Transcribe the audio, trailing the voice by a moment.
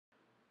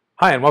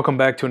Hi, and welcome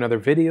back to another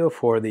video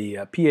for the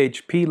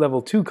PHP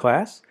Level 2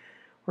 class.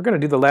 We're going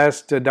to do the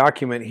last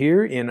document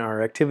here in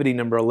our activity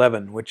number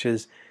 11, which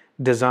is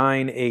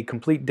design a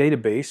complete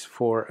database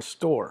for a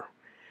store.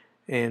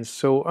 And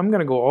so I'm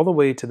going to go all the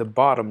way to the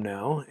bottom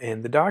now,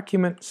 and the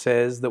document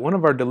says that one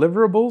of our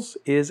deliverables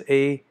is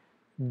a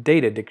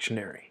data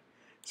dictionary.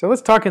 So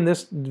let's talk in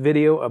this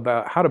video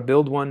about how to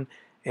build one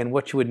and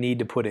what you would need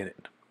to put in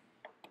it.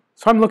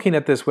 So I'm looking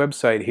at this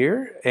website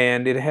here,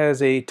 and it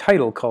has a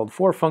title called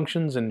 4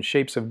 Functions and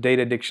Shapes of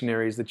Data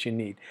Dictionaries that you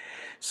need.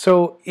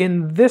 So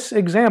in this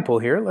example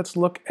here, let's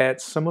look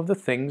at some of the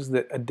things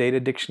that a data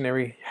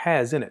dictionary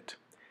has in it.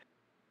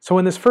 So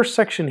in this first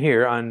section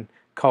here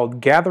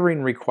called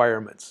Gathering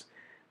Requirements,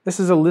 this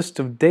is a list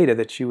of data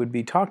that you would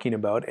be talking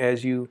about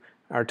as you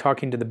are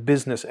talking to the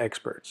business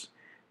experts.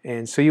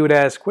 And so you would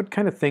ask, what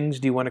kind of things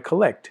do you want to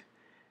collect?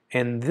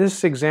 And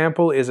this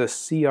example is a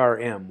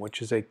CRM, which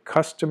is a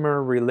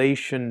Customer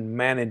Relation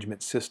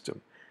Management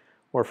System.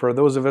 Or for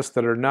those of us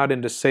that are not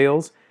into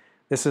sales,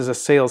 this is a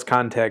sales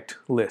contact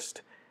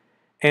list.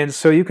 And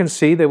so you can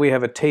see that we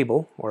have a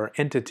table or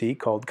entity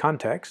called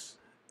contacts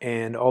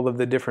and all of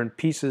the different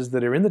pieces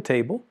that are in the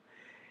table.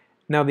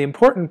 Now the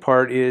important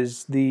part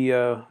is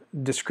the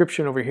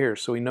description over here,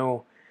 so we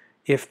know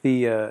if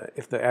the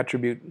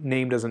attribute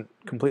name doesn't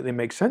completely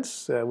make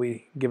sense,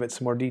 we give it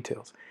some more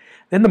details.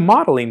 Then the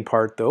modeling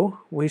part, though,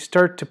 we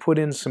start to put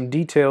in some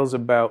details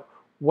about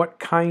what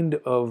kind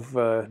of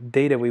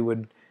data we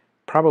would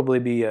probably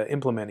be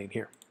implementing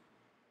here.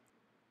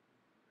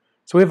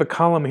 So we have a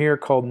column here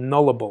called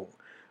nullable,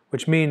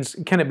 which means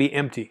can it be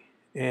empty?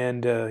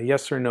 And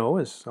yes or no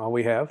is all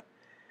we have.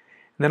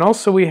 And then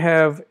also we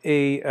have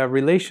a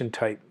relation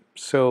type,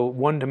 so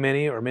one to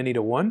many or many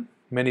to one,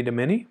 many to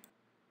many.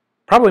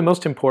 Probably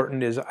most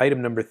important is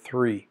item number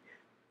 3.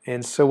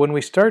 And so when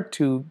we start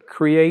to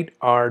create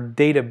our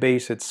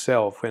database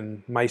itself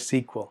in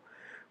MySQL,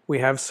 we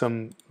have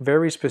some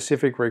very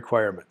specific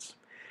requirements.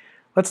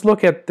 Let's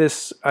look at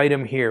this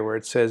item here where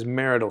it says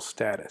marital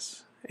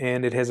status,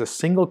 and it has a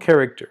single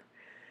character.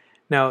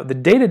 Now the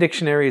data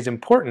dictionary is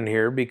important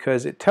here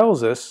because it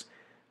tells us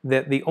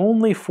that the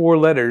only 4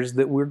 letters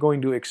that we're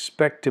going to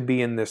expect to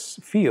be in this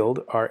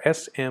field are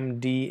S, M,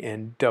 D,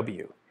 and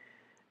W.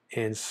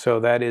 And so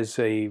that is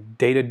a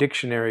data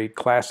dictionary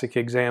classic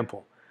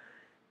example.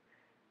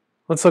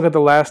 Let's look at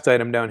the last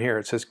item down here.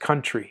 It says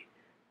country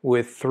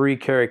with 3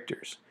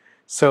 characters.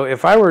 So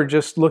if I were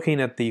just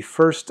looking at the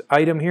first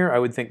item here, I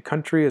would think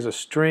country is a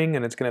string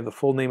and it's going to have the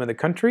full name of the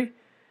country.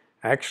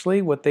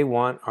 Actually, what they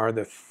want are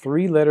the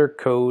 3-letter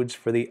codes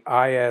for the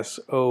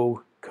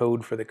ISO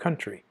code for the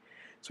country.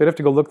 So you'd have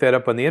to go look that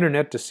up on the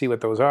internet to see what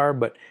those are,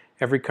 but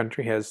every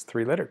country has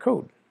 3-letter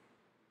code.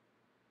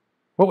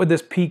 What would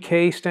this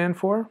PK stand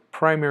for?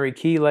 Primary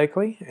key,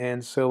 likely,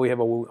 and so we have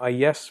a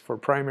yes for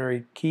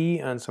primary key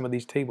on some of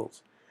these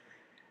tables.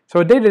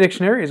 So a data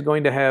dictionary is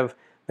going to have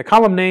the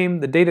column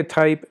name, the data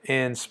type,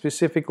 and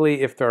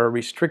specifically if there are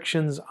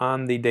restrictions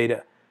on the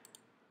data.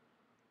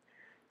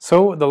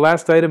 So the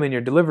last item in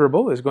your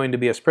deliverable is going to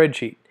be a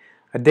spreadsheet.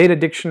 A data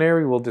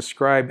dictionary will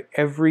describe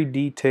every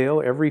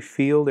detail, every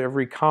field,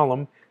 every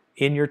column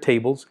in your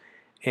tables,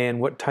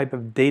 and what type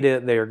of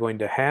data they are going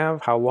to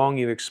have, how long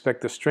you expect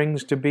the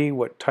strings to be,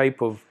 what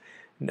type of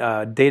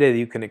data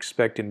you can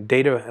expect in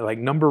data like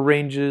number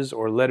ranges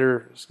or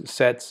letter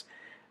sets.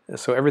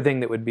 So everything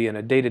that would be in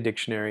a data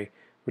dictionary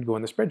would go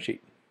in the spreadsheet.